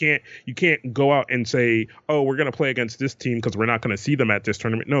you can't go out and say, oh, we're gonna play against this team because we're not gonna see them at this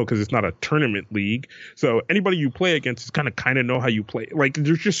tournament. No, because it's not a tournament league. So anybody you play against is kind of know how you play. Like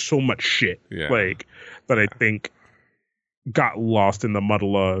there's just so much shit that I think got lost in the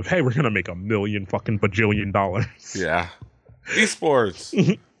muddle of, hey, we're gonna make $1 million fucking bajillion dollars. Yeah,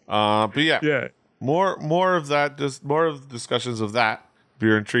 esports. But yeah. More of that, just more of the discussions of that. If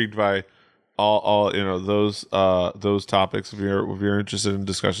you're intrigued by all those topics, if you're interested in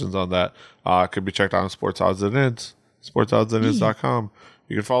discussions on that, could be checked out on Sports Odds and Ends, sportsoddsandends.com.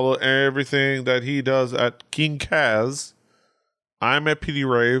 You can follow everything that he does at King Kaz. I'm at PD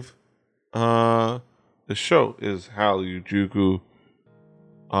Rave. The show is Hallyu-Juku.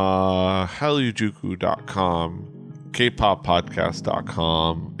 Hallyu-Juku.com.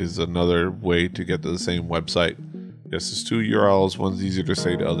 Kpoppodcast.com is another way to get to the same website. Yes, it's 2 URLs. One's easier to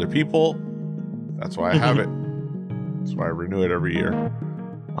say to other people. That's why I have it. That's why I renew it every year.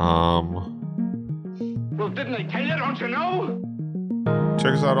 Well, didn't I tell you? Don't you know?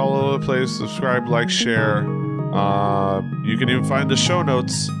 Check us out all over the place. Subscribe, like, share. You can even find the show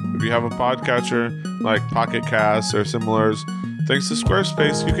notes if you have a podcatcher like Pocket Cast or similars. Thanks to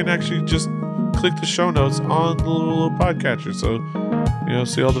Squarespace, you can actually just click the show notes on the little podcatcher, so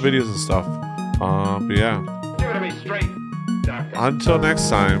see all the videos and stuff. But yeah. Give it to me straight, doctor. Until next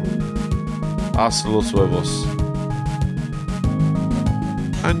time, hasta los huevos.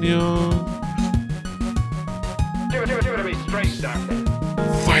 Annyeong. Give it to me straight, doctor.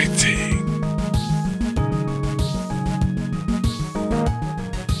 Fighting.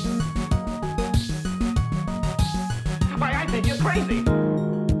 Why, I think you're crazy.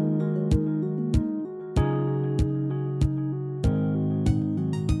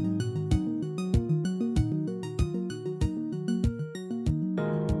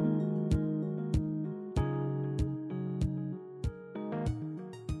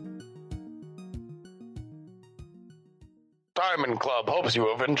 Diamond Club hopes you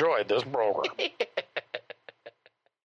have enjoyed this program.